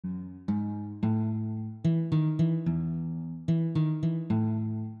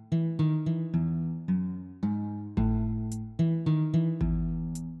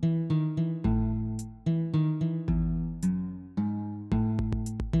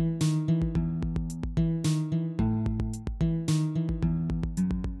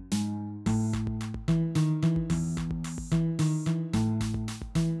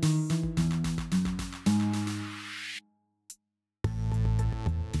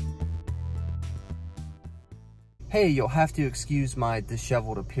Hey, you'll have to excuse my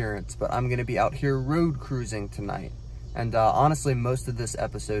disheveled appearance, but I'm gonna be out here road cruising tonight. And honestly, most of this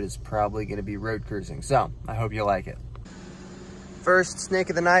episode is probably gonna be road cruising, so I hope you like it. First snake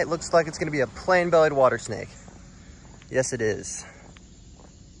of the night looks like it's gonna be a plain-bellied water snake. Yes, it is.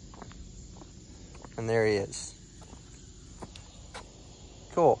 And there he is.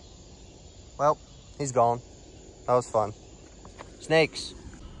 Cool. Well, he's gone. That was fun. Snakes.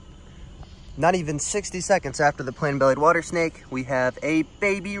 Not even 60 seconds after the plain-bellied water snake, we have a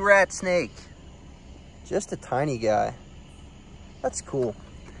baby rat snake. Just a tiny guy. That's cool.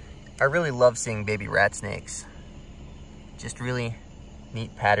 I really love seeing baby rat snakes. Just really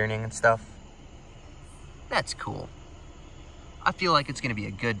neat patterning and stuff. That's cool. I feel like it's gonna be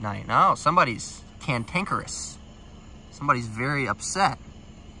a good night. Oh, somebody's cantankerous. Somebody's very upset.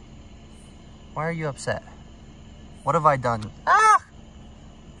 Why are you upset? What have I done? Ah!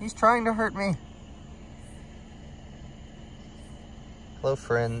 He's trying to hurt me. Hello,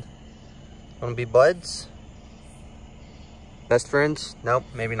 friend. Wanna be buds? Best friends? Nope,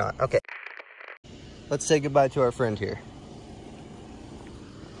 maybe not. Okay. Let's say goodbye to our friend here.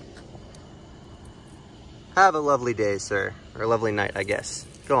 Have a lovely day, sir. Or a lovely night, I guess.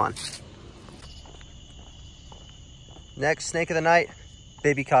 Go on. Next snake of the night,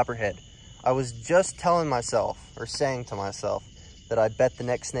 baby copperhead. I was just telling myself, or saying to myself, that I bet the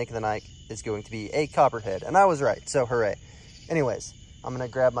next snake of the night is going to be a copperhead. And I was right, so hooray. Anyways, I'm gonna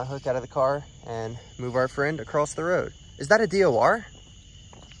grab my hook out of the car and move our friend across the road. Is that a DOR?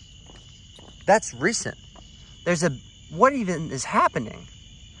 That's recent. What even is happening?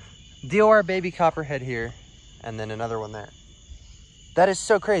 DOR baby copperhead here, and then another one there. That is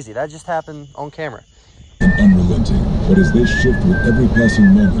so crazy. That just happened on camera. Unrelenting, but as they shift with every passing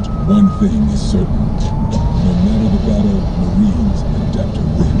moment, one thing is certain. No matter the battle, Marines adapt to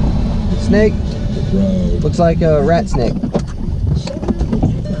win. Snake. Looks like a rat snake.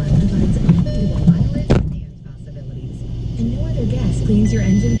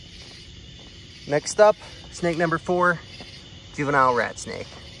 Next up, snake number 4, juvenile rat snake.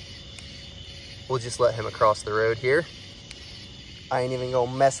 We'll just let him across the road here. I ain't even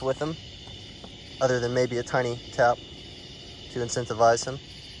gonna mess with him, other than maybe a tiny tap to incentivize him.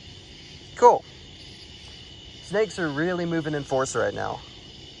 Cool. Snakes are really moving in force right now.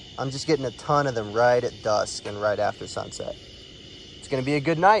 I'm just getting a ton of them right at dusk and right after sunset. It's gonna be a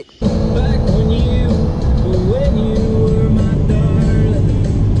good night.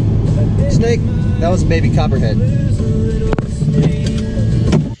 Snake, that was a baby copperhead.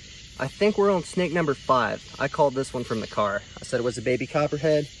 I think we're on snake number 5. I called this one from the car. I said it was a baby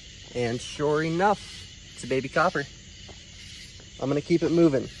copperhead, and sure enough, it's a baby copper. I'm gonna keep it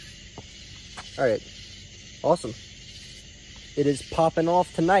moving. All right, awesome. It is popping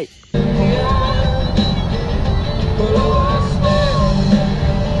off tonight.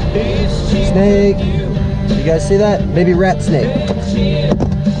 Snake, you guys see that? Baby rat snake.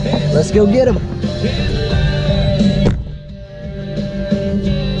 Let's go get him.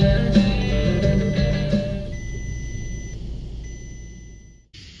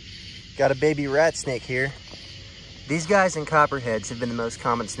 Got a baby rat snake here. These guys and copperheads have been the most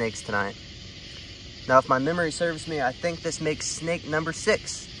common snakes tonight. Now, if my memory serves me, I think this makes snake number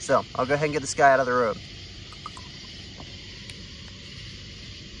 6. So I'll go ahead and get this guy out of the road.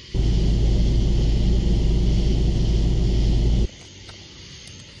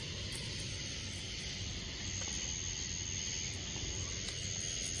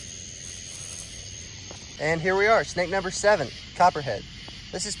 And here we are, snake number 7, copperhead.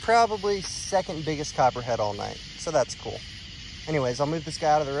 This is probably second biggest copperhead all night, so that's cool. Anyways, I'll move this guy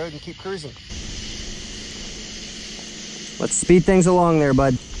out of the road and keep cruising. Let's speed things along there,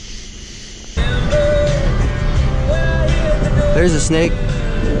 bud. There's a snake.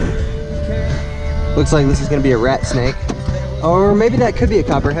 Looks like this is gonna be a rat snake. Or maybe that could be a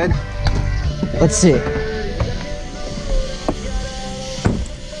copperhead. Let's see.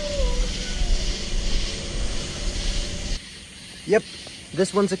 Yep,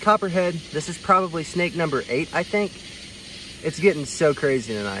 this one's a copperhead. This is probably snake number 8, I think. It's getting so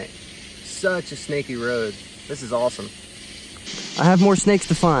crazy tonight. Such a snaky road. This is awesome. I have more snakes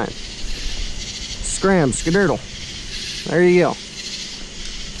to find. Scram, skadoodle. There you go.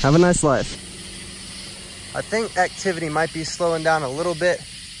 Have a nice life. I think activity might be slowing down a little bit,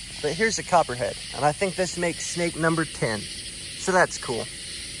 but here's a copperhead, and I think this makes snake number 10. So that's cool.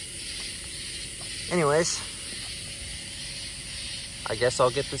 Anyways, I guess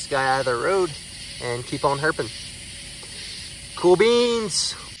I'll get this guy out of the road and keep on herping. Cool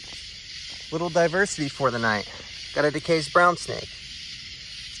beans. Little diversity for the night. Got a DeKay's brown snake.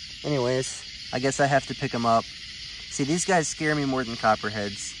 Anyways, I guess I have to pick him up See, these guys scare me more than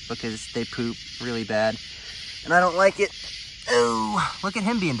copperheads because they poop really bad. And I don't like it. Oh, look at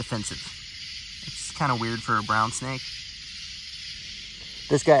him being defensive. It's kind of weird for a brown snake.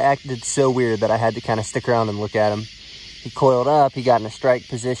 This guy acted so weird that I had to kind of stick around and look at him. He coiled up, he got in a strike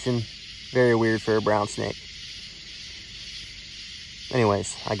position. Very weird for a brown snake.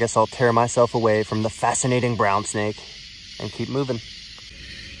 Anyways, I guess I'll tear myself away from the fascinating brown snake and keep moving.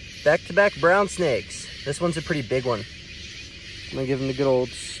 Back-to-back brown snakes. This one's a pretty big one. I'm gonna give him a good old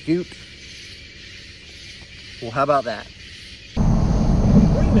scoot. Well, how about that?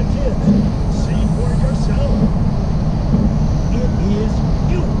 Bring the kids. See for yourself. It is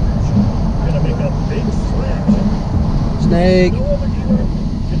huge. Gonna make a big splash. Snake. No other dealer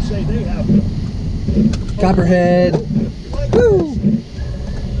can say they have them. Copperhead. Woo!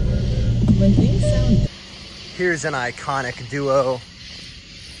 When things sound... Here's an iconic duo.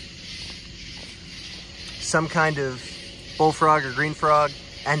 Some kind of bullfrog or green frog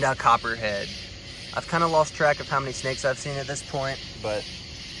and a copperhead. I've kind of lost track of how many snakes I've seen at this point, but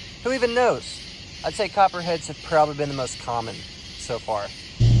who even knows? I'd say copperheads have probably been the most common so far.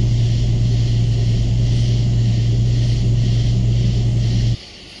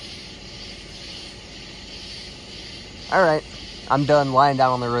 All right, I'm done lying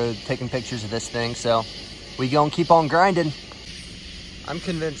down on the road taking pictures of this thing, so we gonna keep on grinding. I'm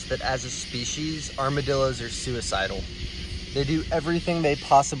convinced that as a species, armadillos are suicidal. They do everything they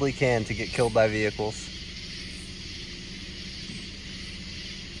possibly can to get killed by vehicles.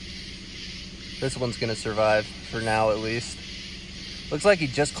 This one's gonna survive, for now at least. Looks like he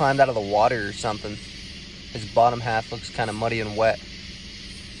just climbed out of the water or something. His bottom half looks kind of muddy and wet.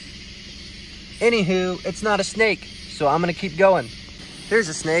 Anywho, it's not a snake, so I'm gonna keep going. Here's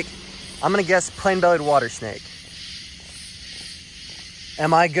a snake. I'm gonna guess plain-bellied water snake.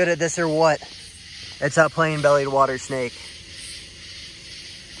 Am I good at this or what? It's a plain-bellied water snake.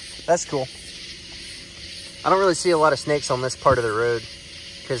 That's cool. I don't really see a lot of snakes on this part of the road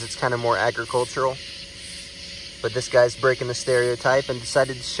because it's kind of more agricultural. But this guy's breaking the stereotype and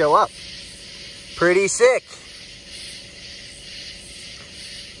decided to show up. Pretty sick.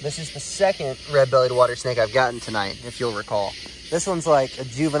 This is the second red-bellied water snake I've gotten tonight, if you'll recall. This one's like a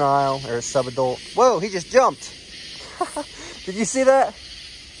juvenile or a sub-adult. Whoa, he just jumped. Did you see that?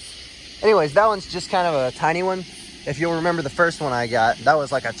 Anyways, that one's just kind of a tiny one. If you'll remember the first one I got, that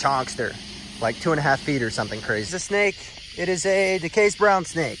was like a chonkster, like 2.5 feet or something crazy. This snake, it is a DeCa's brown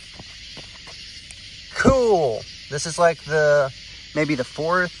snake. Cool. This is like maybe the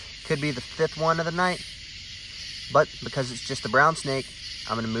 4th, could be the 5th one of the night. But because it's just a brown snake,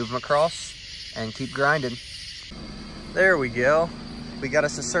 I'm gonna move him across and keep grinding. There we go. We got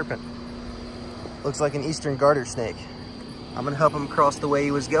us a serpent. Looks like an eastern garter snake. I'm gonna help him cross the way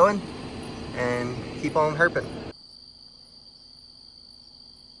he was going and keep on herping.